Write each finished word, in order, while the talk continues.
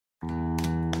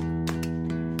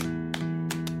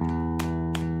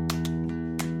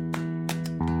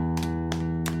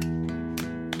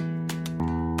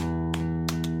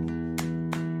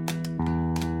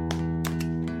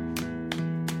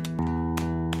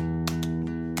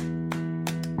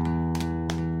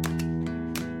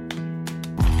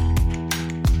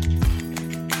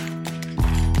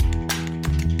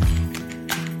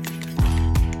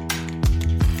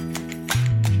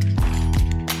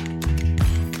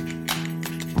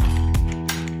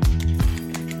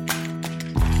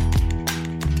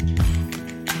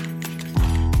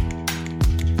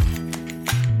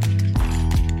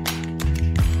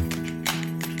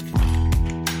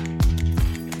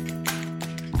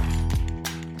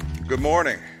Good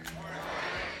morning.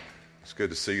 It's good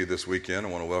to see you this weekend. I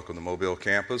want to welcome the Mobile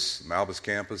campus, Malbus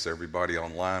campus, everybody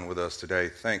online with us today.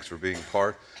 Thanks for being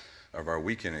part of our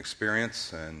weekend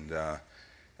experience. And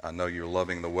I know you're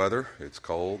loving the weather. It's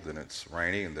cold, then it's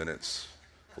rainy, and then it's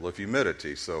full of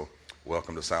humidity. So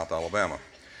welcome to South Alabama.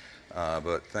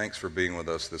 But thanks for being with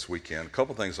us this weekend. A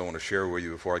couple things I want to share with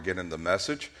you before I get into the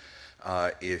message.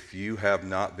 If you have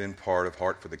not been part of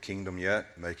Heart for the Kingdom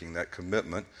yet, making that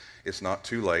commitment, it's not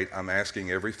too late. I'm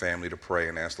asking every family to pray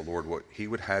and ask the Lord what He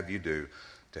would have you do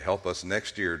to help us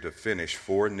next year to finish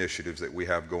 4 initiatives that we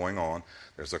have going on.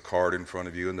 There's a card in front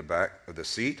of you in the back of the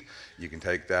seat. You can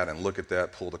take that and look at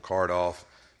that, pull the card off,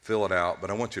 fill it out. But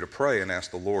I want you to pray and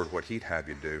ask the Lord what He'd have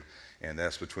you do, and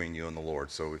that's between you and the Lord.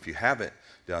 So if you haven't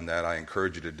done that, I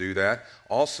encourage you to do that.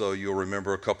 Also, you'll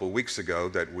remember a couple of weeks ago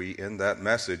that in that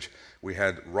message, we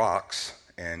had rocks,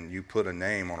 and you put a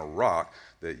name on a rock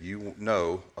that you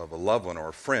know of a loved one or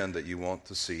a friend that you want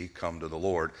to see come to the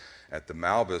Lord. At the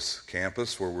Malbus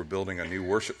campus, where we're building a new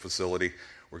worship facility,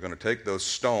 we're going to take those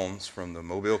stones from the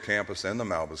Mobile campus and the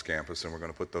Malbus campus, and we're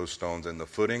going to put those stones in the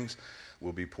footings.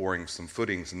 We'll be pouring some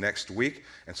footings next week,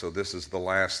 and so this is the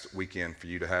last weekend for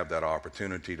you to have that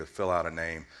opportunity to fill out a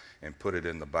name and put it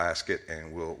in the basket,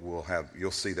 and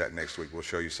you'll see that next week. We'll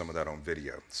show you some of that on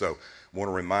video. So I want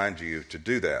to remind you to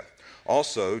do that.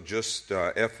 Also, just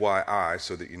FYI,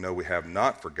 so that you know we have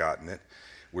not forgotten it,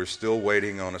 we're still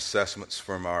waiting on assessments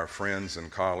from our friends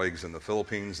and colleagues in the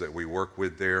Philippines that we work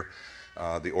with there.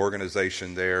 The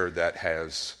organization there that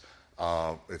has,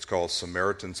 it's called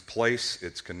Samaritan's Place.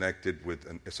 It's connected with,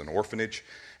 it's an orphanage,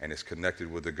 and it's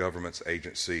connected with the government's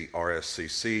agency,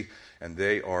 RSCC, and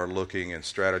they are looking and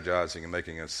strategizing and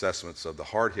making assessments of the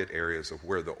hard-hit areas of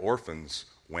where the orphans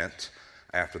went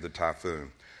after the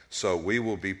typhoon. So we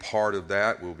will be part of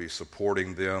that. We'll be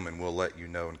supporting them, and we'll let you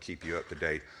know and keep you up to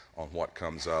date on what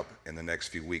comes up in the next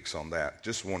few weeks on that.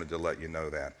 Just wanted to let you know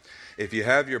that. If you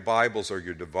have your Bibles or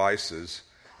your devices,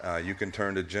 you can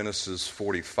turn to Genesis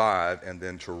 45 and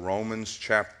then to Romans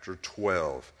chapter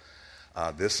 12.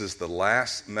 This is the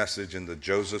last message in the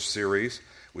Joseph series.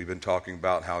 We've been talking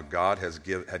about how God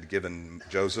had given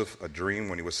Joseph a dream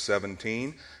when he was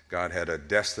 17. God had a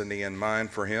destiny in mind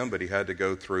for him, but he had to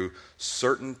go through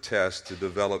certain tests to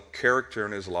develop character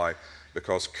in his life,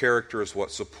 because character is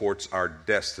what supports our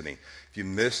destiny. If you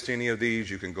missed any of these,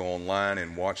 you can go online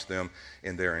and watch them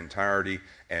in their entirety,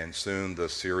 and soon the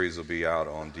series will be out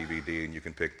on DVD, and you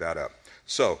can pick that up.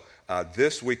 So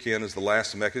this weekend is the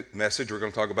last message. We're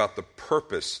going to talk about the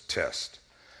purpose test.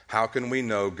 How can we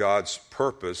know God's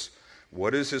purpose?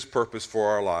 What is His purpose for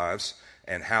our lives?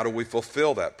 And how do we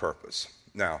fulfill that purpose?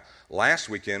 Now, last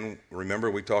weekend, remember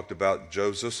we talked about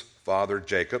Joseph's father,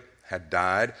 Jacob, had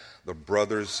died. The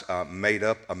brothers made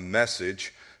up a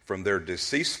message from their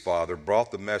deceased father,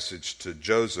 brought the message to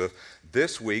Joseph.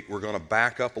 This week, we're going to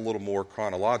back up a little more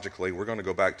chronologically. We're going to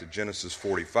go back to Genesis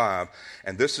 45.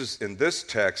 And this is, in this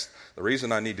text, the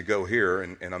reason I need to go here,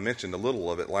 and I mentioned a little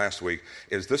of it last week,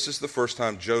 is this is the first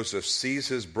time Joseph sees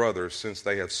his brothers since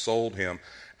they have sold him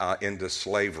into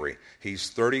slavery. He's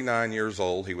 39 years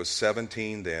old. He was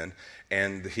 17 then,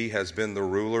 and he has been the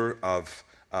ruler of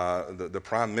the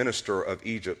prime minister of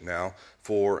Egypt now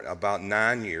for about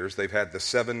 9 years. They've had the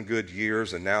 7 good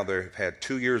years, and now they've had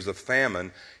 2 years of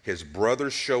famine. His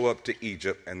brothers show up to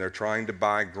Egypt, and they're trying to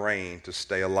buy grain to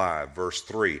stay alive. Verse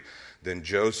 3, then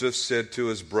Joseph said to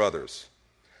his brothers,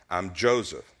 I'm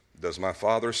Joseph. Does my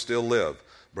father still live?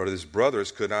 But his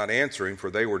brothers could not answer him, for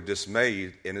they were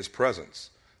dismayed in his presence.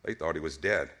 They thought he was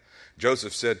dead.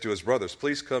 Joseph said to his brothers,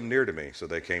 please come near to me. So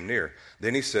they came near.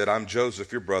 Then he said, I'm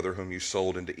Joseph, your brother, whom you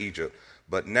sold into Egypt.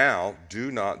 But now do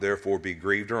not therefore be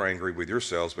grieved or angry with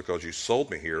yourselves because you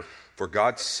sold me here. For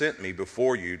God sent me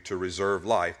before you to reserve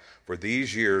life. For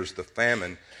these years the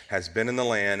famine has been in the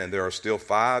land, and there are still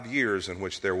 5 years in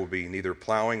which there will be neither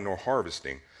plowing nor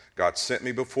harvesting. God sent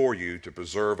me before you to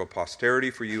preserve a posterity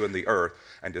for you in the earth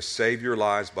and to save your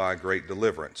lives by a great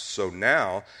deliverance. So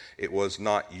now it was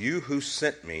not you who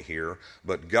sent me here,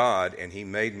 but God, and He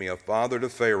made me a father to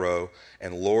Pharaoh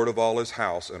and lord of all his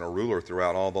house and a ruler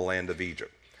throughout all the land of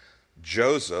Egypt.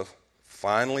 Joseph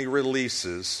finally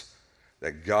releases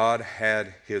that God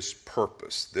had His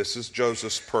purpose. This is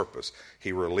Joseph's purpose.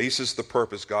 He releases the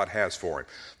purpose God has for him.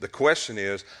 The question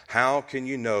is, how can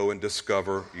you know and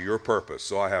discover your purpose?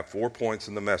 So I have 4 points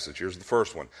in the message. Here's the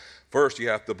first one. First, you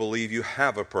have to believe you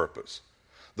have a purpose.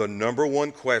 The number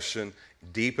one question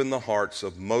deep in the hearts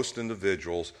of most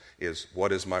individuals is,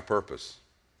 what is my purpose?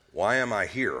 Why am I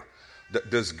here?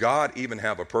 Does God even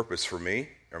have a purpose for me,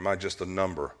 or am I just a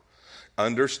number?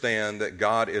 Understand that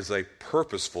God is a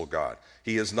purposeful God.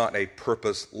 He is not a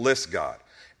purposeless God.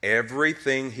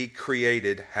 Everything he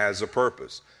created has a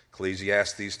purpose.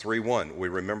 Ecclesiastes 3:1. We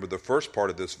remember the first part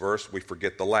of this verse, we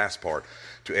forget the last part.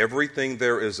 To everything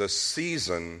there is a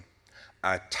season,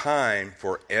 a time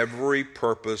for every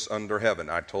purpose under heaven.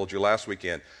 I told you last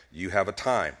weekend, you have a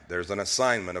time. There's an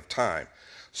assignment of time.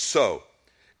 So,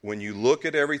 when you look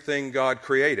at everything God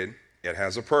created, it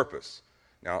has a purpose.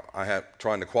 Now, I have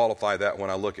trying to qualify that when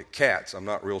I look at cats. I'm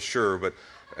not real sure, but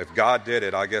if God did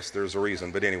it, I guess there's a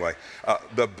reason. But anyway,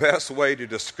 the best way to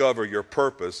discover your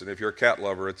purpose, and if you're a cat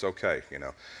lover, it's okay,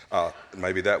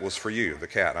 maybe that was for you, the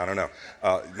cat, I don't know.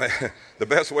 The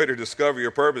best way to discover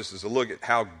your purpose is to look at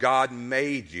how God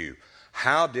made you.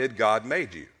 How did God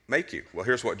make you? Well,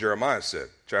 here's what Jeremiah said,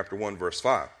 chapter 1, verse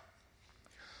 5.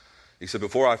 He said,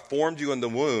 before I formed you in the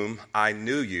womb, I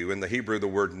knew you. In the Hebrew, the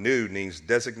word knew means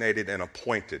designated and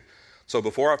appointed. So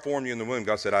before I formed you in the womb,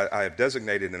 God said, I have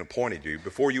designated and appointed you.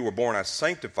 Before you were born, I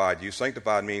sanctified you.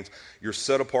 Sanctified means you're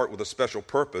set apart with a special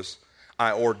purpose.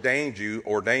 I ordained you.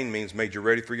 Ordained means made you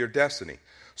ready for your destiny.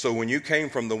 So when you came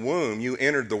from the womb, you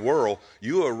entered the world.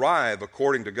 You arrive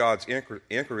according to God's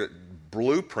intricate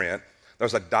blueprint.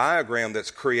 There's a diagram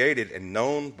that's created and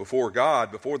known before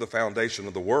God, before the foundation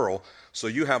of the world. So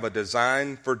you have a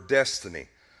design for destiny.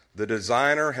 The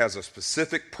designer has a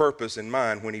specific purpose in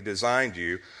mind when he designed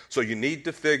you. So you need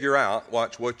to figure out,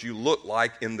 watch, what you look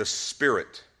like in the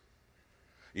spirit.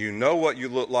 You know what you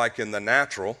look like in the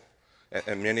natural.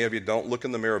 And many of you don't look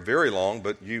in the mirror very long,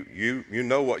 but you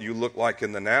know what you look like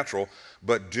in the natural.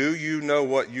 But do you know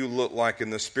what you look like in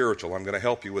the spiritual? I'm going to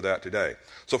help you with that today.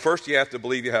 So first, you have to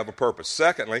believe you have a purpose.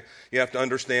 Secondly, you have to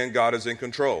understand God is in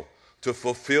control. To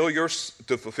fulfill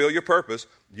your purpose,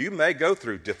 you may go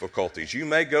through difficulties. You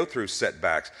may go through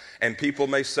setbacks. And people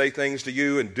may say things to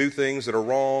you and do things that are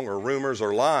wrong or rumors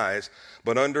or lies.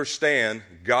 But understand,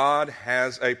 God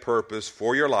has a purpose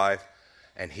for your life,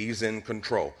 and He's in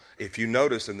control. If you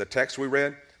notice in the text we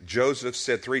read, Joseph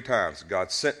said 3 times,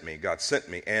 God sent me, God sent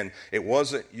me. And it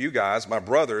wasn't you guys, my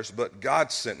brothers, but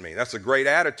God sent me. That's a great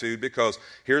attitude, because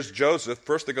here's Joseph.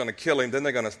 First they're going to kill him,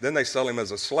 then they sell him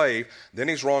as a slave. Then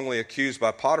he's wrongly accused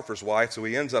by Potiphar's wife, so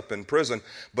he ends up in prison.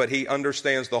 But he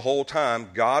understands the whole time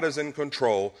God is in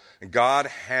control and God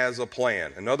has a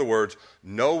plan. In other words,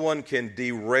 no one can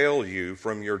derail you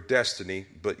from your destiny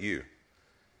but you.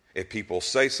 If people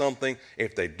say something,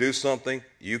 if they do something,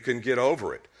 you can get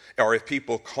over it. Or if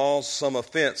people cause some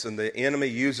offense and the enemy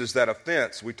uses that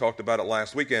offense, we talked about it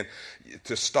last weekend,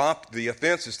 to stop the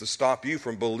offense is to stop you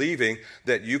from believing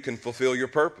that you can fulfill your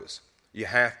purpose. You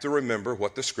have to remember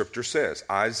what the scripture says.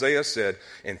 Isaiah said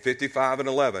in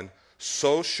 55:11,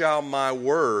 so shall my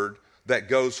word that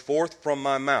goes forth from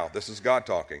my mouth, this is God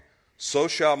talking, so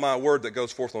shall my word that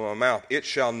goes forth from my mouth, it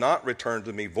shall not return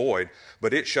to me void,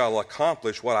 but it shall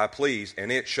accomplish what I please, and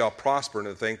it shall prosper in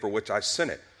the thing for which I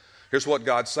sent it. Here's what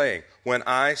God's saying. When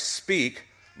I speak,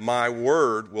 my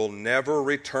word will never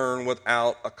return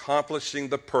without accomplishing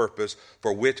the purpose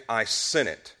for which I sent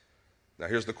it. Now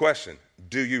here's the question.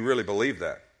 Do you really believe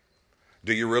that?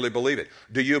 Do you really believe it?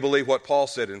 Do you believe what Paul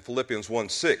said in Philippians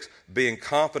 1:6? Being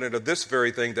confident of this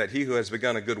very thing, that he who has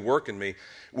begun a good work in me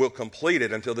will complete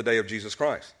it until the day of Jesus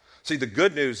Christ. See, the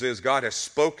good news is God has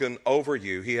spoken over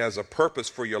you. He has a purpose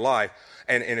for your life.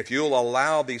 And if you'll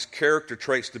allow these character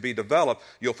traits to be developed,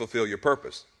 you'll fulfill your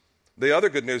purpose. The other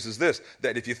good news is this,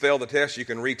 that if you fail the test, you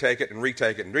can retake it and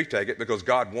retake it and retake it, because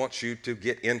God wants you to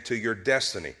get into your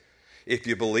destiny. If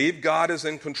you believe God is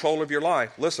in control of your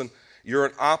life, listen, you're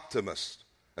an optimist.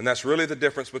 And that's really the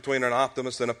difference between an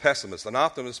optimist and a pessimist. An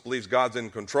optimist believes God's in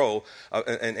control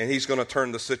and He's going to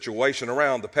turn the situation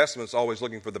around. The pessimist is always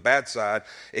looking for the bad side,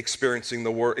 expecting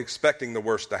the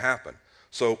worst to happen.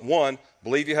 So 1,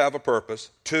 believe you have a purpose.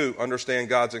 2, understand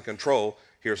God's in control.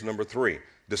 Here's number 3,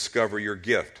 discover your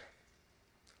gift.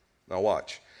 Now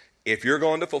watch. If you're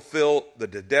going to fulfill the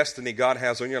destiny God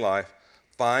has on your life,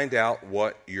 find out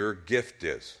what your gift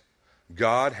is.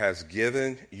 God has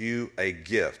given you a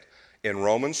gift. In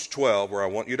Romans 12, where I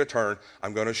want you to turn,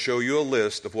 I'm going to show you a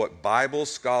list of what Bible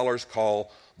scholars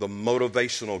call the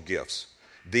motivational gifts.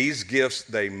 These gifts,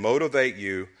 they motivate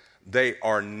you. They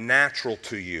are natural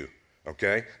to you.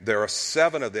 Okay? There are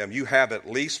 7 of them. You have at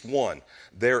least one.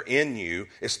 They're in you.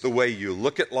 It's the way you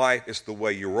look at life. It's the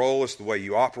way you roll. It's the way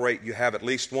you operate. You have at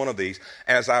least one of these.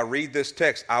 As I read this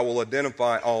text, I will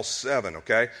identify all 7,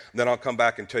 okay? Then I'll come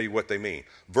back and tell you what they mean.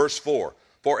 Verse 4,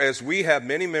 for as we have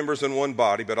many members in one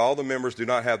body, but all the members do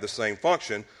not have the same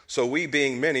function, so we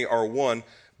being many are one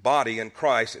body in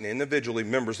Christ and individually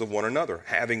members of one another.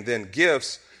 Having then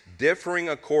gifts differing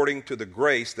according to the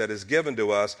grace that is given to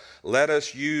us, let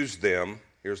us use them.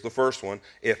 Here's the first one.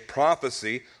 If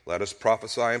prophecy, let us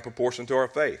prophesy in proportion to our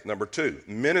faith. Number 2,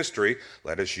 ministry,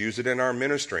 let us use it in our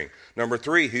ministering. Number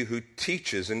 3, he who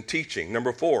teaches in teaching.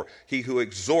 Number 4, he who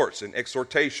exhorts in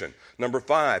exhortation. Number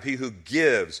 5, he who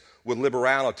gives with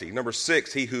liberality. Number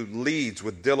 6, he who leads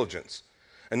with diligence.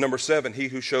 And number 7, he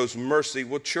who shows mercy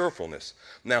with cheerfulness.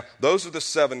 Now, those are the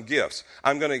 7 gifts.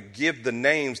 I'm going to give the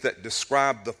names that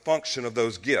describe the function of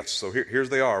those gifts. So here's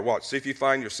they are. Watch. See if you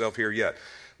find yourself here yet.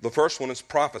 The first one is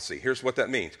prophecy. Here's what that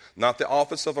means. Not the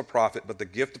office of a prophet, but the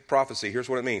gift of prophecy. Here's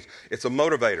what it means. It's a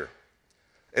motivator.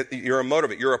 You're a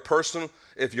motivator. You're a person.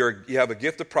 If you have a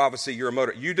gift of prophecy, you're a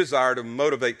motivator. You desire to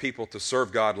motivate people to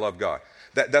serve God, love God.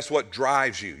 That's what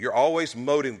drives you. You're always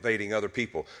motivating other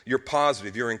people. You're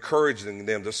positive. You're encouraging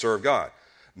them to serve God.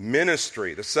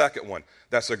 Ministry, the second one,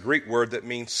 that's a Greek word that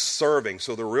means serving.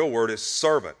 So the real word is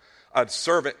servant. A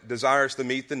servant desires to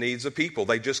meet the needs of people.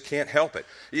 They just can't help it.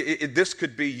 This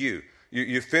could be you.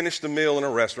 You finish the meal in a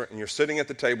restaurant and you're sitting at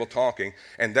the table talking,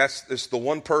 and it's the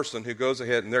one person who goes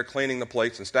ahead and they're cleaning the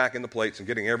plates and stacking the plates and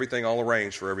getting everything all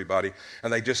arranged for everybody,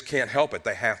 and they just can't help it.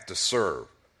 They have to serve.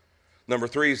 Number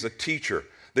 3 is a teacher.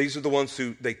 These are the ones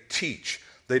who they teach.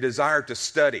 They desire to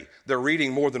study. They're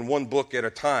reading more than one book at a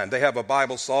time. They have a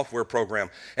Bible software program,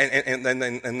 and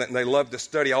they love to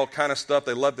study all kind of stuff.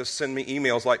 They love to send me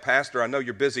emails like, Pastor, I know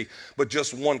you're busy, but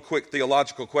just one quick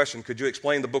theological question. Could you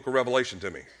explain the book of Revelation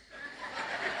to me?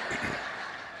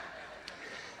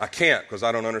 I can't because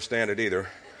I don't understand it either.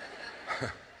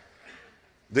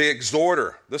 The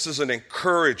exhorter. This is an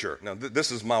encourager. Now,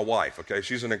 this is my wife, okay?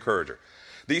 She's an encourager.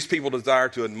 These people desire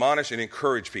to admonish and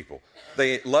encourage people.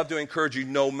 They love to encourage you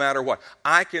no matter what.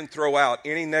 I can throw out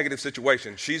any negative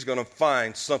situation. She's going to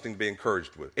find something to be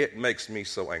encouraged with. It makes me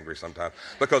so angry sometimes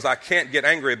because I can't get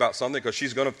angry about something because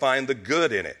she's going to find the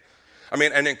good in it. I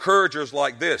mean, an encourager's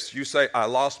like this. You say, I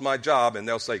lost my job, and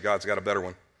they'll say, God's got a better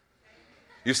one.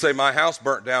 You say, my house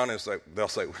burnt down, and they'll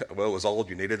say, well, it was old.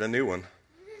 You needed a new one.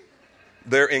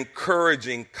 They're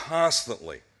encouraging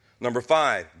constantly. Number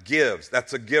 5, gives.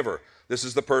 That's a giver. This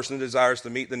is the person who desires to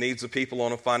meet the needs of people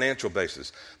on a financial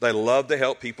basis. They love to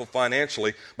help people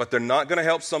financially, but they're not going to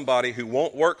help somebody who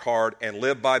won't work hard and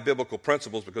live by biblical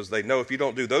principles because they know if you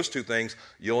don't do those 2 things,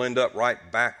 you'll end up right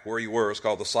back where you were. It's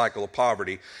called the cycle of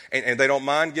poverty. And they don't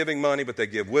mind giving money, but they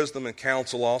give wisdom and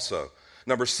counsel also.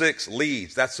 Number 6,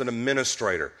 leads. That's an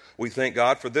administrator. We thank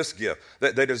God for this gift.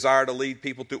 They desire to lead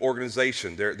people through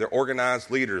organization. They're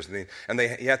organized leaders, and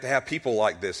you have to have people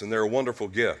like this, and they're a wonderful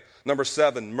gift. Number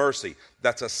 7, mercy.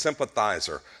 That's a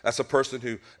sympathizer. That's a person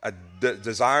who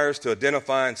desires to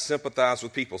identify and sympathize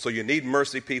with people. So you need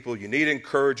mercy people. You need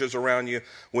encouragers around you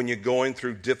when you're going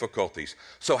through difficulties.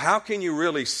 So how can you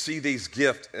really see these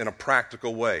gifts in a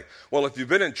practical way? Well, if you've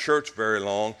been in church very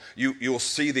long, you'll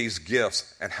see these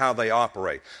gifts and how they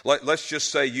operate. Let's just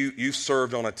say you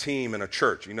served on a team in a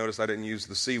church. You notice I didn't use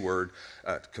the C word,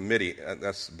 committee.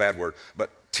 That's a bad word. But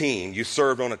team. You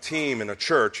served on a team in a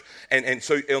church, and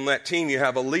so on that team you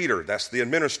have a leader. That's the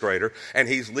administrator, and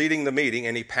he's leading the meeting,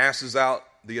 and he passes out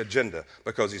the agenda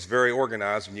because he's very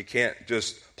organized, and you can't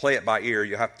just play it by ear.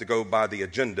 You have to go by the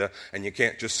agenda, and you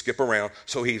can't just skip around.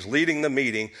 So he's leading the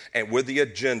meeting and with the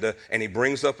agenda, and he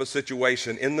brings up a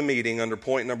situation in the meeting under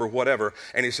point number whatever,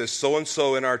 and he says,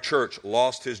 so-and-so in our church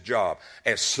lost his job.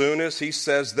 As soon as he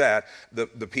says that, the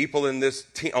people in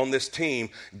on this team,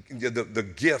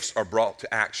 the gifts are brought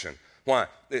to action. Why?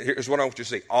 Here's what I want you to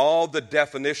see. All the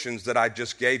definitions that I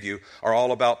just gave you are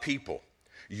all about people.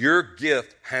 Your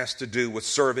gift has to do with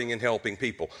serving and helping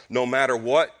people. No matter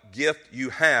what gift you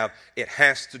have, it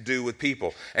has to do with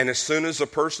people. And as soon as a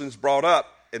person's brought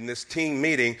up in this team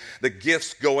meeting, the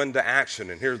gifts go into action.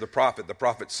 And here's the prophet. The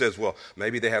prophet says, well,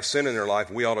 maybe they have sin in their life.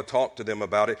 We ought to talk to them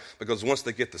about it because once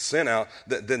they get the sin out,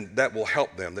 then that will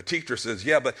help them. The teacher says,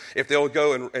 yeah, but if they'll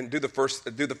go and do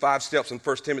the 5 steps in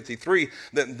 1 Timothy 3,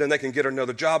 then they can get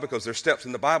another job because there's steps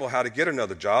in the Bible how to get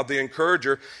another job. The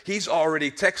encourager, he's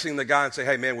already texting the guy and say,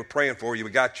 hey, man, we're praying for you.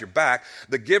 We got your back.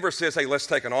 The giver says, hey, let's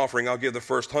take an offering. I'll give the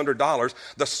first $100.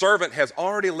 The servant has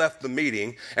already left the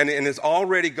meeting and has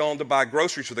already gone to buy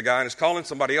groceries for the guy and is calling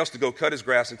somebody else to go cut his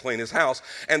grass and clean his house,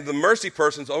 and the mercy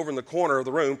person's over in the corner of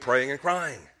the room praying and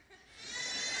crying.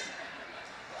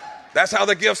 That's how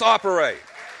the gifts operate.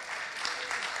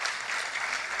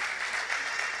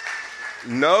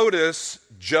 Notice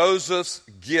Joseph's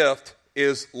gift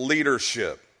is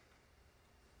leadership.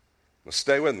 Now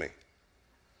stay with me.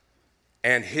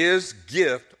 And his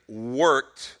gift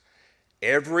worked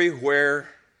everywhere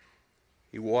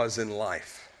he was in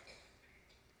life.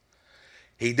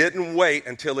 He didn't wait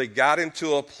until he got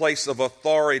into a place of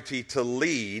authority to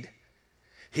lead.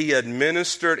 He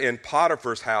administered in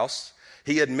Potiphar's house.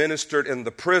 He had ministered in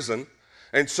the prison.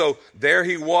 And so there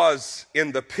he was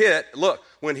in the pit. Look,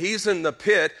 when he's in the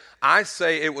pit, I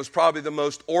say it was probably the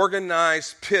most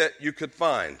organized pit you could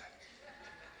find.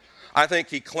 I think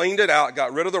he cleaned it out,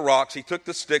 got rid of the rocks, he took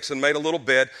the sticks and made a little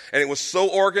bed, and it was so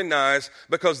organized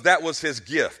because that was his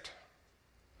gift.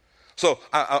 So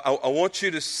I want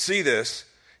you to see this.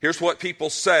 Here's what people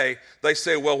say. They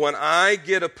say, well, when I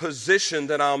get a position,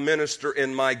 then I'll minister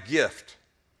in my gift.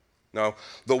 No,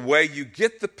 the way you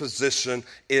get the position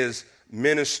is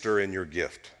minister in your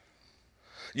gift.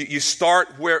 You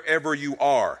start wherever you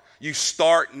are. You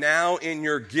start now in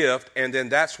your gift, and then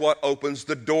that's what opens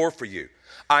the door for you.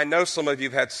 I know some of you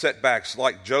have had setbacks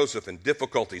like Joseph and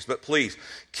difficulties, but please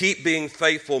keep being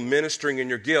faithful, ministering in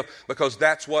your gift, because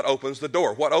that's what opens the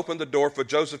door. What opened the door for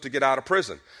Joseph to get out of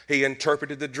prison? He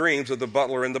interpreted the dreams of the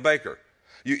butler and the baker.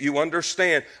 You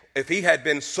understand, if he had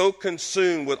been so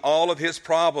consumed with all of his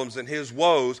problems and his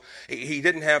woes, he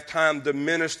didn't have time to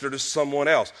minister to someone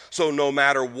else. So no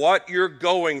matter what you're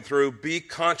going through, be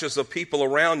conscious of people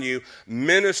around you,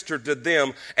 minister to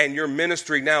them, and your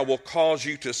ministry now will cause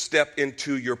you to step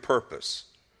into your purpose.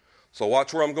 So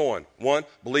watch where I'm going. 1,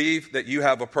 believe that you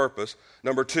have a purpose.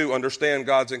 2, understand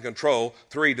God's in control.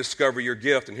 3, discover your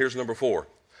gift. And here's 4,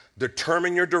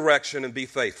 determine your direction and be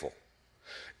faithful.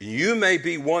 You may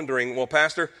be wondering, well,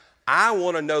 Pastor, I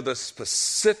want to know the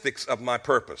specifics of my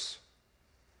purpose.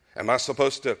 Am I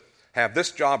supposed to have this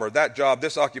job or that job,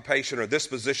 this occupation or this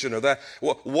position or that?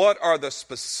 Well, what are the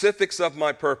specifics of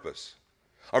my purpose?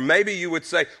 Or maybe you would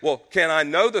say, well, can I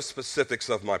know the specifics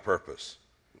of my purpose?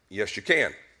 Yes, you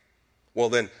can. Well,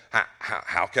 then,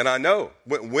 how can I know?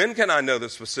 When can I know the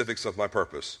specifics of my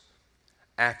purpose?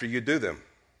 After you do them.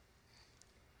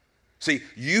 See,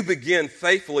 you begin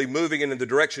faithfully moving in the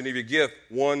direction of your gift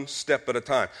one step at a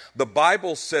time. The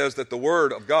Bible says that the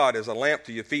Word of God is a lamp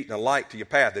to your feet and a light to your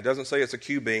path. It doesn't say it's a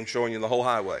Q-beam showing you the whole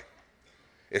highway.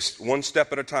 It's one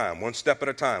step at a time, one step at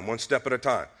a time, one step at a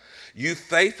time. You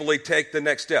faithfully take the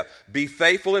next step. Be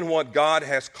faithful in what God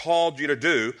has called you to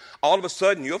do. All of a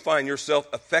sudden, you'll find yourself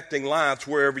affecting lives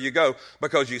wherever you go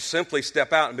because you simply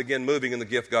step out and begin moving in the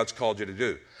gift God's called you to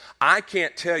do. I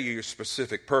can't tell you your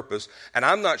specific purpose, and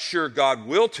I'm not sure God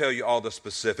will tell you all the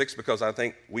specifics because I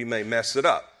think we may mess it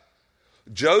up.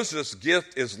 Joseph's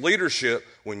gift is leadership.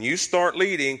 When you start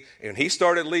leading, and he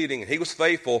started leading, and he was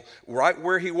faithful right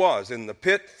where he was, in the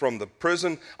pit, from the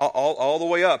prison, all the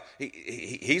way up,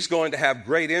 he's going to have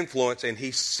great influence, and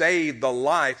he saved the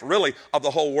life, really, of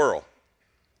the whole world.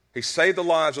 He saved the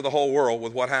lives of the whole world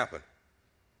with what happened.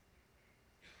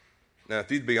 Now,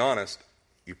 if you'd be honest,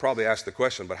 you probably asked the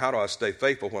question, but how do I stay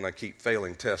faithful when I keep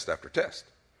failing test after test?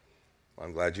 Well,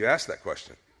 I'm glad you asked that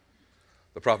question.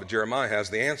 The prophet Jeremiah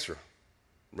has the answer.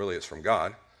 Really, it's from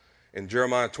God. In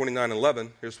Jeremiah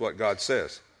 29:11, here's what God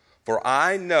says. For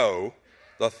I know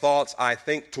the thoughts I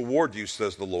think toward you,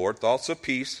 says the Lord, thoughts of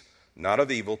peace, not of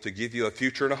evil, to give you a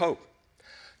future and a hope.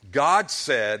 God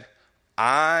said,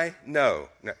 I know.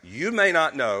 Now, you may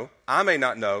not know. I may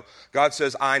not know. God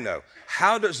says, I know.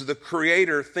 How does the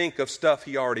Creator think of stuff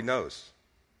He already knows?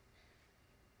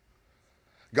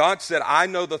 God said, I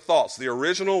know the thoughts. The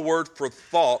original word for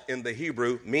thought in the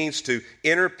Hebrew means to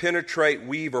interpenetrate,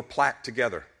 weave, or plait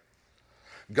together.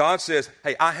 God says,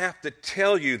 hey, I have to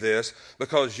tell you this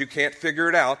because you can't figure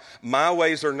it out. My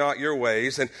ways are not your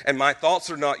ways, and my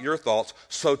thoughts are not your thoughts.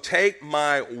 So take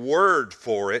my word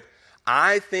for it.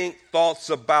 I think thoughts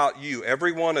about you,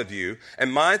 every one of you,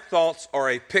 and my thoughts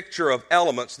are a picture of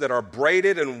elements that are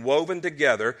braided and woven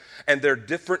together, and they're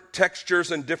different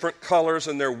textures and different colors,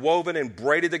 and they're woven and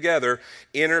braided together,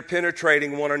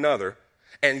 interpenetrating one another.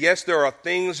 And yes, there are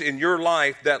things in your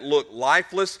life that look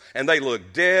lifeless, and they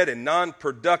look dead and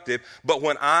non-productive, but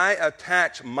when I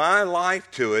attach my life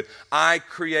to it, I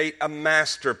create a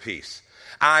masterpiece.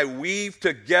 I weave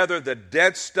together the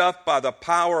dead stuff by the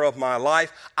power of my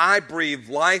life. I breathe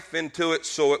life into it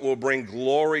so it will bring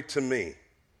glory to me.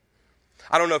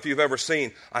 I don't know if you've ever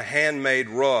seen a handmade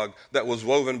rug that was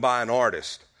woven by an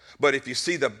artist, but if you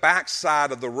see the back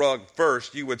side of the rug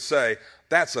first, you would say,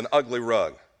 that's an ugly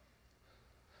rug.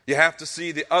 You have to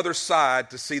see the other side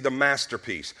to see the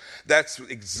masterpiece. That's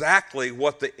exactly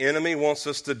what the enemy wants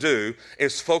us to do,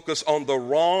 is focus on the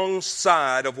wrong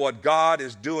side of what God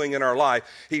is doing in our life.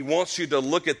 He wants you to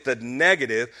look at the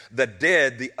negative, the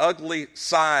dead, the ugly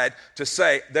side to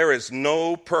say, there is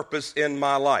no purpose in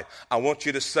my life. I want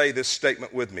you to say this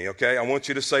statement with me, okay? I want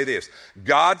you to say this.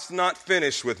 God's not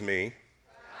finished with me.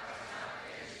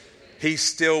 He's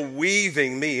still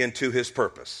weaving me into His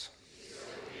purpose.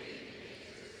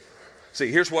 See,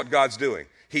 here's what God's doing.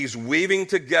 He's weaving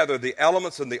together the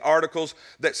elements and the articles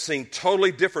that seem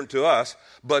totally different to us,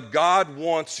 but God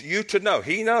wants you to know.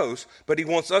 He knows, but He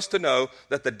wants us to know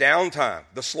that the downtime,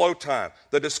 the slow time,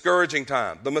 the discouraging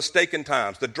time, the mistaken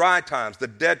times, the dry times, the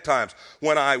dead times,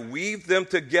 when I weave them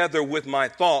together with my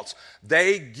thoughts,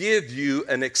 they give you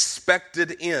an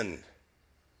expected end.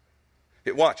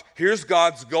 Watch, here's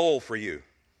God's goal for you,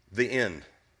 the end.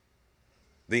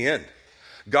 The end.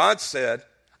 God said,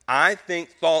 I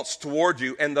think thoughts toward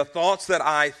you, and the thoughts that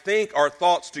I think are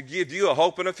thoughts to give you a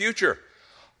hope and a future.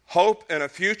 Hope and a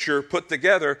future put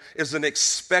together is an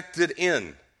expected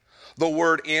end. The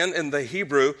word end in the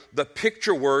Hebrew, the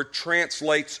picture word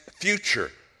translates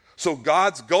future. So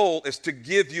God's goal is to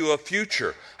give you a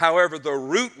future. However, the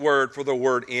root word for the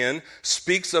word end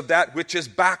speaks of that which is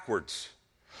backwards.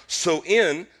 So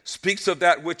in speaks of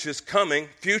that which is coming,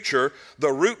 future.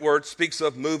 The root word speaks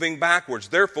of moving backwards.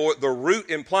 Therefore, the root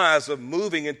implies of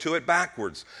moving into it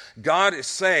backwards. God is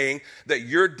saying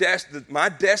that my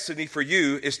destiny for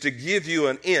you is to give you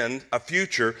an end, a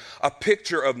future, a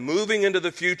picture of moving into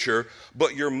the future,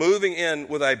 but you're moving in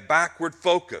with a backward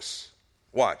focus.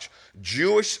 Watch.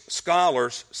 Jewish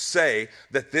scholars say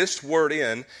that this word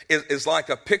in is like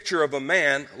a picture of a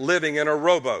man living in a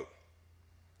rowboat.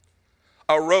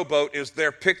 A rowboat is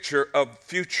their picture of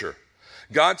future.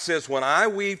 God says, when I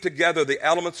weave together the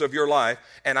elements of your life,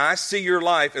 and I see your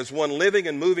life as one living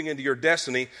and moving into your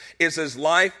destiny, is as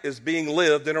life is being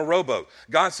lived in a rowboat.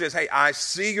 God says, hey, I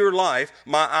see your life.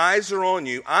 My eyes are on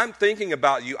you. I'm thinking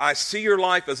about you. I see your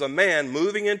life as a man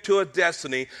moving into a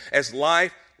destiny as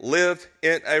life lived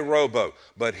in a rowboat.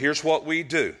 But here's what we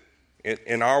do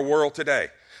in our world today.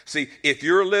 See, if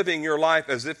you're living your life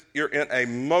as if you're in a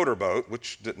motorboat,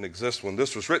 which didn't exist when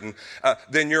this was written,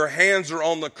 then your hands are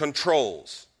on the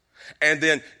controls. And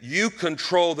then you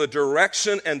control the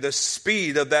direction and the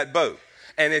speed of that boat.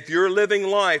 And if you're living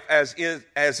life as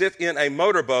if in a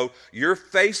motorboat, you're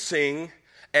facing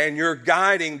and you're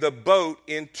guiding the boat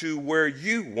into where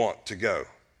you want to go,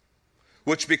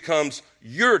 which becomes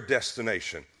your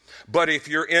destination. But if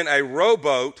you're in a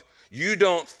rowboat, you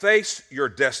don't face your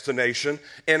destination.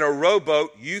 In a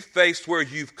rowboat, you face where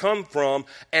you've come from,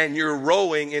 and you're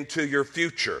rowing into your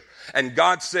future. And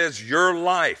God says, your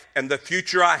life and the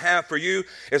future I have for you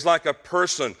is like a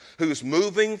person who's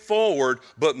moving forward,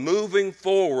 but moving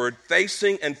forward,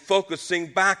 facing and focusing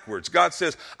backwards. God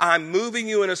says, I'm moving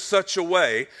you in such a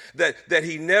way that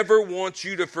He never wants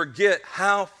you to forget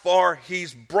how far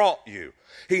He's brought you.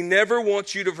 He never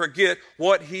wants you to forget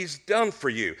what He's done for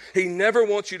you. He never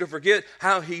wants you to forget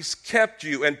how He's kept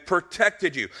you and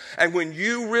protected you. And when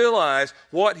you realize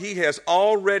what He has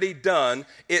already done,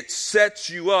 it sets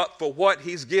you up for what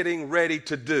He's getting ready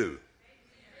to do.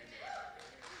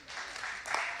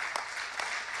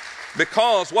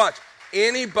 Because, watch,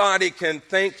 anybody can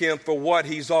thank Him for what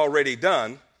He's already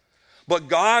done, but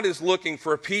God is looking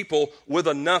for people with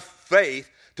enough faith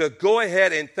to go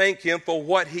ahead and thank Him for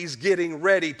what He's getting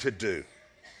ready to do.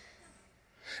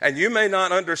 And you may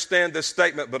not understand this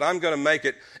statement, but I'm going to make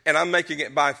it, and I'm making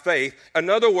it by faith. In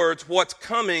other words, what's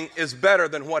coming is better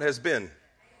than what has been.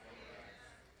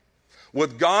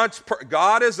 With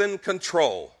God is in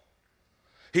control.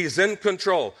 He's in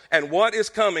control. And what is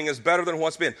coming is better than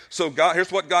what's been. So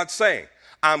here's what God's saying.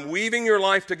 I'm weaving your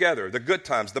life together, the good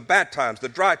times, the bad times, the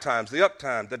dry times, the up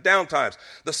times, the down times,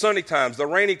 the sunny times, the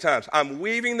rainy times. I'm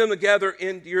weaving them together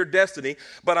into your destiny,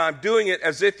 but I'm doing it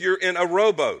as if you're in a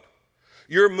rowboat.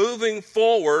 You're moving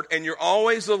forward, and you're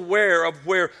always aware of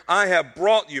where I have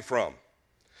brought you from.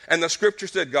 And the scripture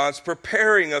said God's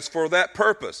preparing us for that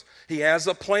purpose. He has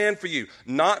a plan for you,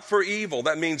 not for evil.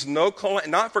 That means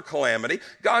not for calamity.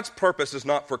 God's purpose is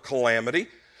not for calamity,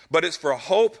 but it's for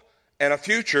hope and a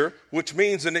future, which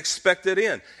means an expected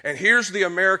end. And here's the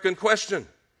American question.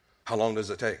 How long does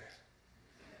it take?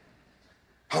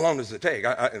 How long does it take?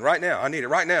 Right now. I need it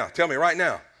right now. Tell me right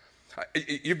now.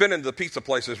 You've been into the pizza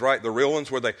places, right? The real ones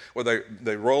where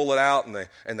they roll it out and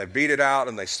they beat it out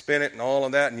and they spin it and all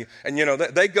of that. And you know,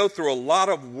 they go through a lot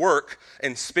of work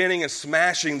in spinning and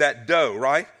smashing that dough,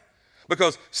 right?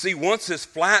 Because, see, once it's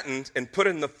flattened and put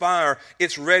in the fire,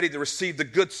 it's ready to receive the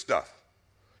good stuff.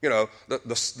 You know,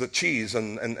 the cheese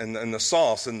and the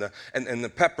sauce and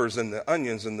the peppers and the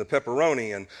onions and the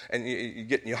pepperoni and you're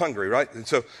getting hungry, right? And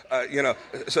so,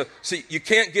 see, you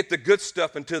can't get the good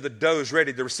stuff until the dough's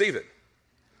ready to receive it.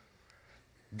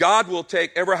 God will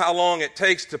take ever how long it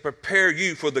takes to prepare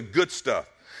you for the good stuff.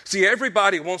 See,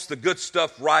 everybody wants the good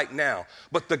stuff right now,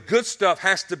 but the good stuff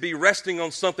has to be resting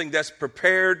on something that's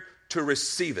prepared to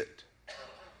receive it.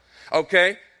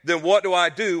 Okay? Then what do I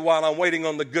do while I'm waiting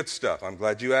on the good stuff? I'm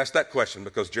glad you asked that question,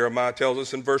 because Jeremiah tells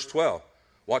us in verse 12,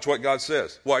 Watch what God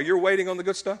says. While you're waiting on the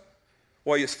good stuff,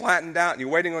 while it's flattened out and you're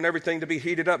waiting on everything to be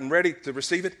heated up and ready to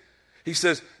receive it, he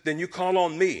says, then you call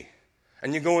on me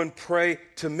and you go and pray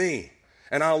to me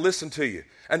and I'll listen to you.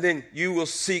 And then you will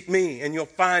seek me and you'll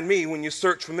find me when you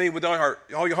search for me with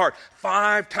all your heart.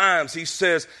 5 times he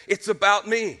says, it's about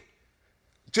me.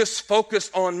 Just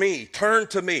focus on me. Turn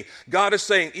to me. God is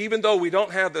saying, even though we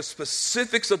don't have the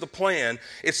specifics of the plan,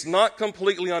 it's not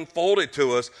completely unfolded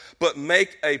to us, but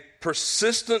make a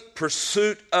persistent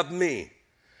pursuit of me.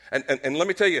 And let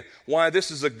me tell you why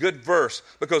this is a good verse,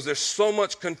 because there's so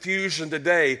much confusion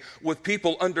today with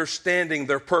people understanding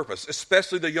their purpose,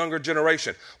 especially the younger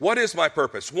generation. What is my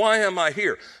purpose? Why am I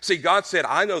here? See, God said,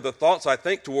 I know the thoughts I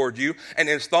think toward you, and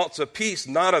it's thoughts of peace,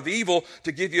 not of evil,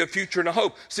 to give you a future and a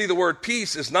hope. See, the word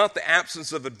peace is not the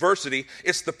absence of adversity,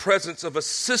 it's the presence of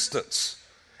assistance.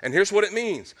 And here's what it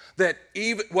means, that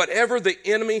even whatever the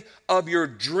enemy of your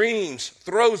dreams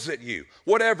throws at you,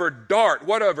 whatever dart,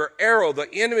 whatever arrow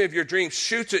the enemy of your dreams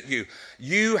shoots at you,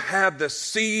 you have the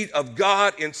seed of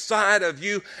God inside of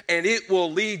you, and it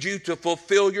will lead you to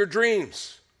fulfill your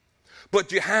dreams.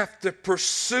 But you have to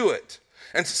pursue it.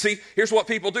 And see, here's what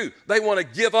people do. They want to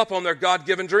give up on their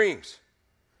God-given dreams.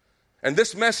 And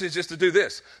this message is to do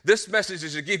this. This message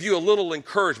is to give you a little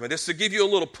encouragement. It's to give you a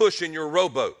little push in your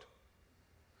rowboat.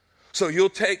 So you'll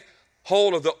take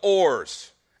hold of the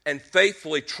oars and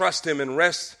faithfully trust him and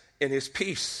rest in his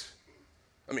peace.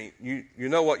 I mean, you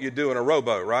know what you do in a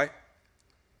rowboat, right?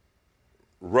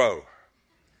 Row.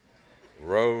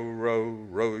 Row, row,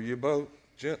 row your boat.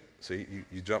 See,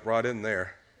 you jump right in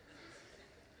there.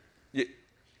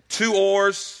 2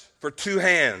 oars for 2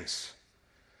 hands.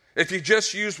 If you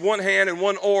just use one hand and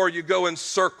one oar, you go in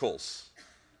circles.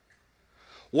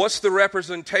 What's the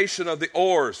representation of the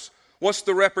oars?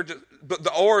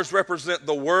 The oars represent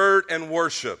the word and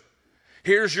worship.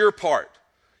 Here's your part.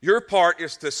 Your part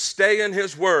is to stay in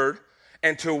his word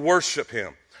and to worship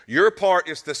him. Your part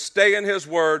is to stay in his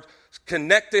word,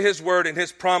 connect to his word and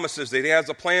his promises that he has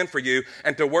a plan for you,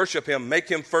 and to worship him, make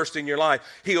him first in your life.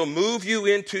 He'll move you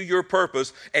into your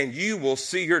purpose and you will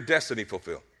see your destiny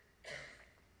fulfilled.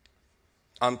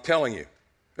 I'm telling you,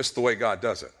 it's the way God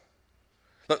does it.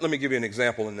 Let me give you an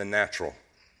example in the natural.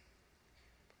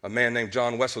 A man named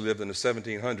John Wesley lived in the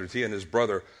 1700s. He and his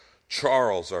brother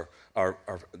Charles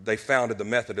they founded the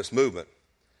Methodist movement.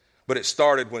 But it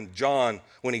started when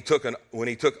he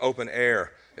took open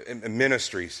air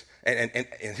ministries. And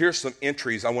here's some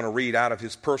entries I want to read out of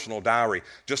his personal diary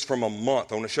just from a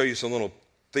month. I want to show you some little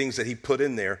things that he put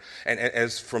in there and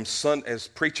as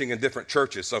preaching in different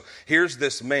churches. So here's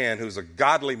this man who's a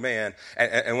godly man,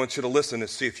 and I want you to listen and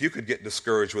see if you could get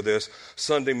discouraged with this.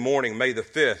 Sunday morning, May the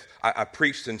 5th, I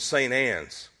preached in St.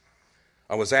 Anne's.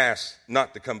 I was asked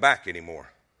not to come back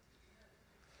anymore.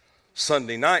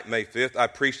 Sunday night, May 5th, I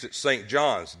preached at St.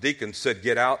 John's. Deacon said,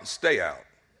 get out and stay out.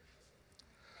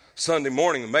 Sunday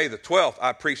morning, May the 12th,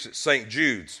 I preached at St.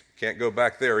 Jude's. Can't go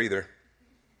back there either.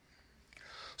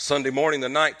 Sunday morning, the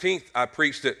 19th, I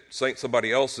preached at St.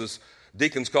 somebody else's.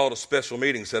 Deacons called a special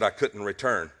meeting, said I couldn't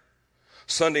return.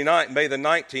 Sunday night, May the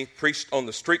 19th, preached on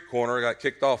the street corner. I got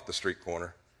kicked off the street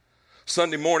corner.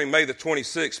 Sunday morning, May the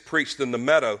 26th, preached in the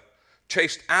meadow,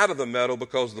 chased out of the meadow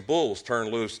because the bulls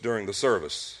turned loose during the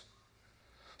service.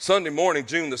 Sunday morning,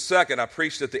 June the 2nd, I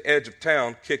preached at the edge of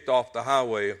town, kicked off the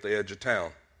highway at the edge of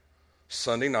town.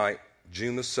 Sunday night,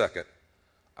 June the 2nd,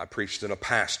 I preached in a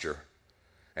pasture.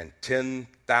 And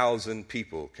 10,000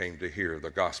 people came to hear the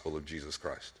gospel of Jesus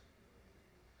Christ.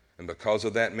 And because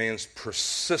of that man's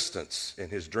persistence in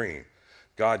his dream,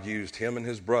 God used him and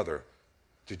his brother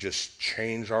to just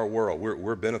change our world.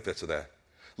 We're benefits of that.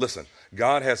 Listen,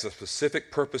 God has a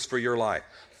specific purpose for your life.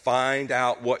 Find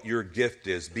out what your gift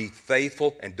is. Be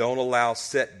faithful and don't allow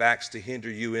setbacks to hinder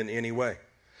you in any way.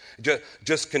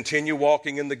 Just continue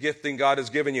walking in the gifting God has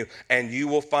given you, and you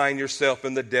will find yourself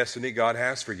in the destiny God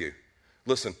has for you.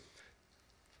 Listen,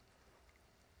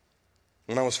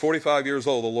 when I was 45 years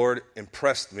old, the Lord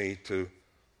impressed me to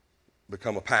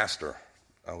become a pastor.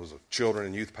 I was a children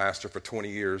and youth pastor for 20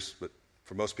 years, but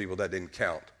for most people that didn't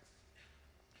count.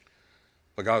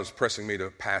 But God was pressing me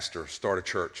to pastor, start a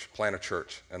church, plant a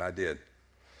church, and I did.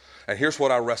 And here's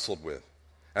what I wrestled with.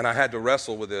 And I had to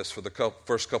wrestle with this for the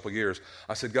first couple of years.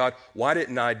 I said, God, why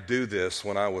didn't I do this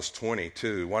when I was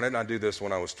 22? Why didn't I do this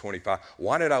when I was 25?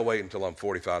 Why did I wait until I'm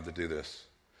 45 to do this?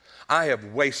 I have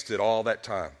wasted all that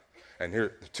time. And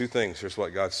here, 2 things. Here's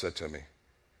what God said to me.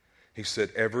 He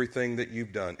said, everything that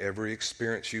you've done, every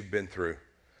experience you've been through,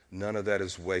 none of that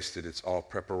is wasted. It's all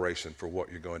preparation for what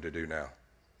you're going to do now.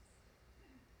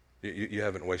 You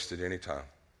haven't wasted any time.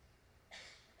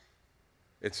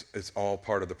 It's all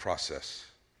part of the process.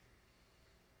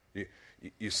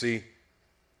 You see,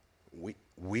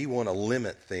 we want to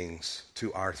limit things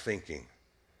to our thinking.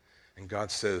 And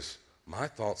God says, my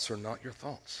thoughts are not your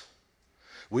thoughts.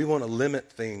 We want to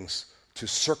limit things to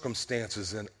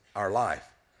circumstances in our life.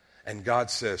 And God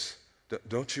says,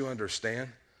 don't you understand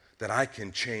that I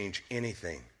can change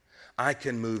anything? I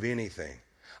can move anything.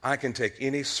 I can take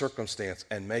any circumstance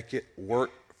and make it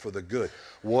work for the good.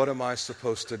 What am I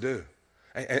supposed to do?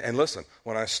 And listen,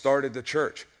 when I started the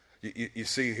church, you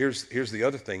see, here's the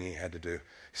other thing he had to do.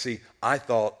 See, I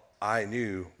thought I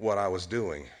knew what I was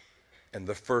doing. And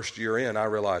the first year in, I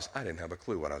realized I didn't have a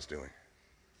clue what I was doing.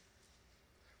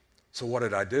 So what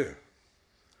did I do?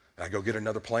 Did I go get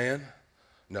another plan?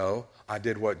 No, I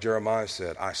did what Jeremiah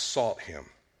said. I sought him.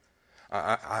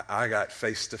 I got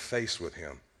face to face with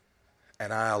him.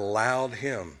 And I allowed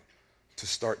him to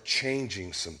start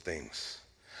changing some things.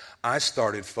 I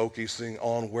started focusing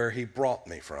on where he brought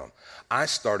me from. I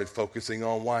started focusing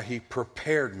on why he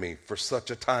prepared me for such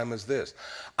a time as this.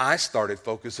 I started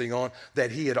focusing on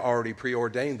that he had already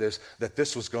preordained this, that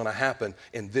this was going to happen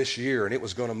in this year and it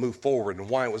was going to move forward and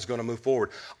why it was going to move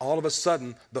forward. All of a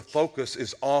sudden, the focus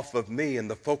is off of me and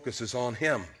the focus is on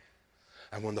him.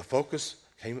 And when the focus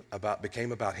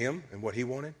became about him and what he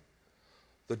wanted,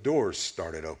 the doors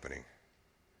started opening.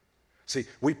 See,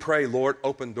 we pray, Lord,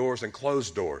 open doors and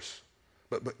close doors.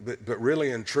 But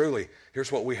really and truly,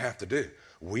 here's what we have to do.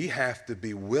 We have to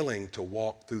be willing to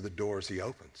walk through the doors he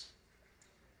opens.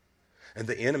 And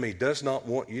the enemy does not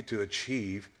want you to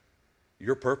achieve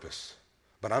your purpose.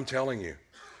 But I'm telling you,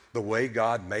 the way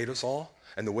God made us all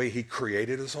and the way he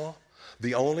created us all,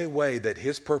 the only way that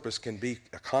his purpose can be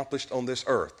accomplished on this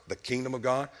earth, the kingdom of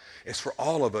God, is for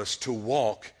all of us to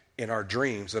walk in our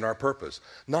dreams and our purpose.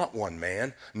 Not one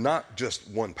man, not just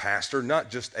one pastor, not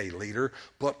just a leader,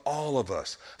 but all of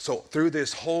us. So through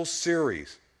this whole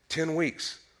series, 10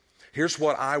 weeks, here's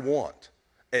what I want.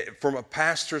 From a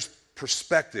pastor's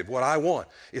perspective, what I want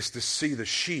is to see the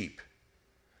sheep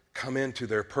come into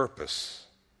their purpose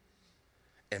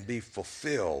and be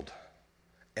fulfilled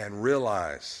and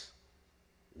realize,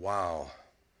 wow,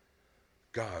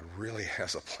 God really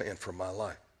has a plan for my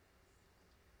life.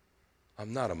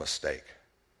 I'm not a mistake.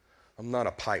 I'm not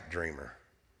a pipe dreamer.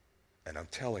 And I'm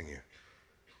telling you,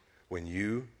 when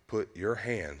you put your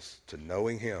hands to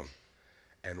knowing him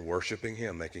and worshiping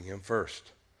him, making him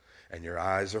first, and your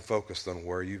eyes are focused on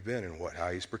where you've been and how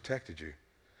he's protected you,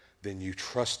 then you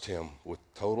trust him with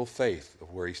total faith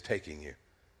of where he's taking you.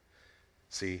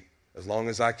 See, as long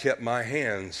as I kept my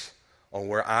hands on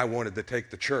where I wanted to take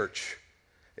the church,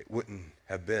 it wouldn't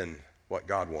have been what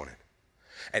God wanted.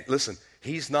 And listen,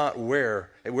 we're not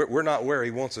where he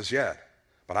wants us yet.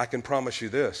 But I can promise you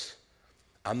this.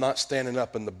 I'm not standing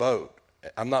up in the boat.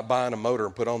 I'm not buying a motor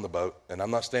and put on the boat. And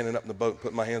I'm not standing up in the boat and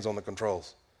putting my hands on the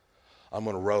controls. I'm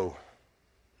going to row.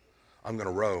 I'm going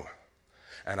to row.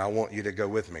 And I want you to go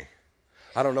with me.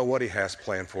 I don't know what he has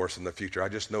planned for us in the future. I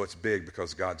just know it's big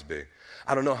because God's big.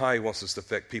 I don't know how he wants us to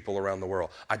affect people around the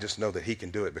world. I just know that he can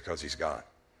do it because he's God.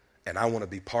 And I want to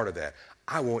be part of that.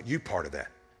 I want you part of that.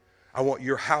 I want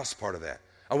your house part of that.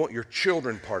 I want your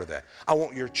children part of that. I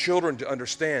want your children to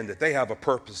understand that they have a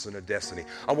purpose and a destiny.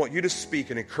 I want you to speak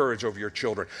and encourage over your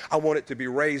children. I want it to be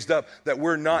raised up that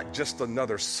we're not just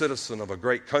another citizen of a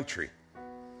great country,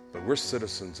 but we're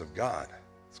citizens of God's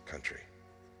country.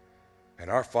 And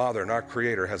our Father and our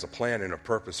Creator has a plan and a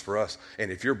purpose for us.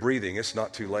 And if you're breathing, it's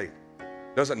not too late.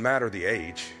 Doesn't matter the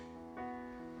age.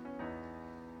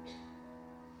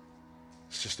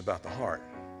 It's just about the heart.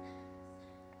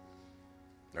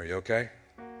 Are you okay?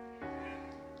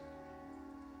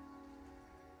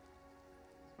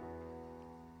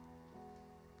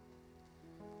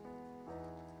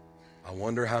 I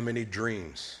wonder how many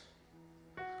dreams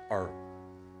are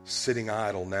sitting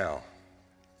idle now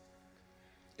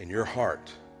in your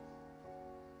heart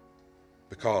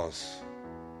because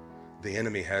the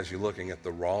enemy has you looking at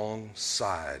the wrong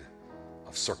side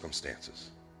of circumstances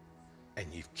and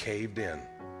you've caved in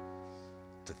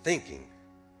to thinking,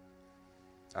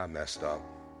 I messed up.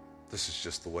 This is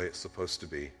just the way it's supposed to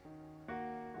be.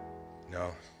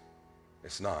 No,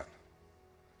 it's not.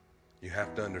 You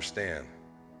have to understand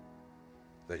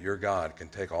that your God can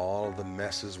take all of the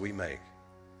messes we make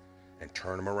and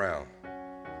turn them around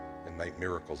and make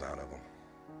miracles out of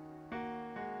them.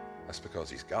 That's because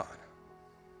he's God.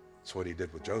 That's what he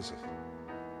did with Joseph.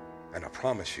 And I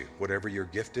promise you, whatever your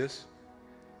gift is,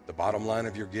 the bottom line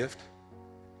of your gift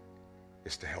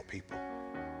is to help people.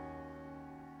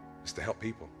 It's to help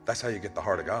people. That's how you get the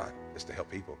heart of God, is to help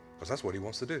people. Because that's what he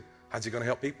wants to do. How's he going to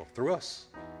help people? Through us.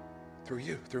 Through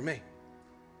you. Through me.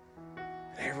 In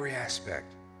every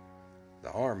aspect. The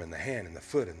arm and the hand and the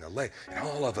foot and the leg. And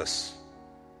all of us.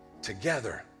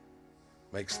 together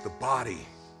makes the body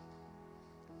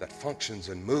that functions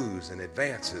and moves and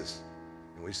advances.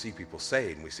 And we see people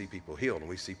saved, and we see people healed, and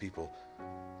we see people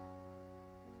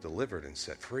delivered and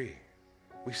set free.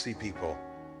 We see people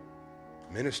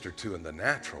ministered to in the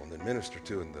natural and then ministered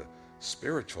to in the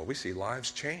spiritual. We see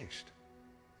lives changed.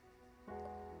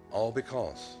 All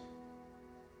because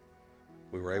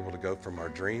we were able to go from our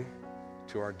dream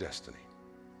to our destiny.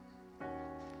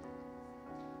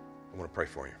 I want to pray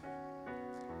for you.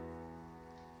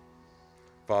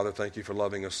 Father, thank you for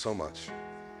loving us so much.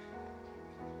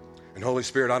 And Holy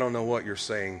Spirit, I don't know what you're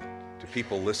saying to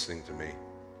people listening to me,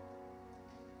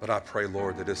 but I pray,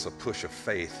 Lord, that it's a push of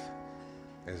faith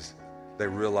as they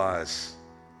realize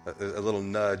a little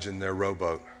nudge in their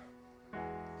rowboat,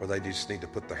 where they just need to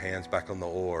put their hands back on the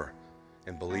oar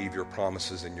and believe your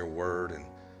promises and your word,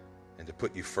 and to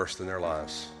put you first in their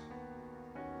lives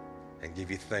and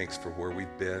give you thanks for where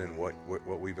we've been and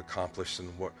what we've accomplished,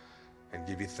 and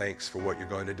give you thanks for what you're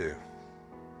going to do,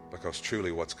 because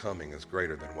truly what's coming is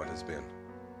greater than what has been.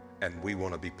 And we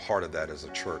want to be part of that as a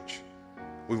church.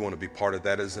 We want to be part of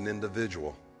that as an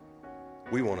individual.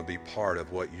 We want to be part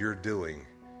of what you're doing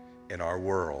in our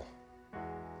world,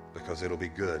 because it'll be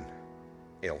good.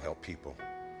 It'll help people.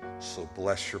 So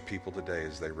bless your people today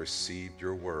as they receive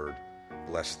your word.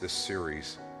 Bless this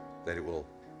series, that it will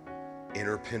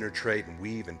interpenetrate and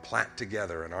weave and plait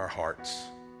together in our hearts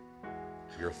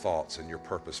your thoughts and your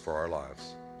purpose for our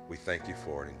lives. We thank you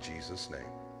for it in Jesus'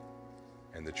 name.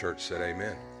 And the church said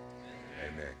amen.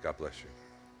 Amen. God bless you.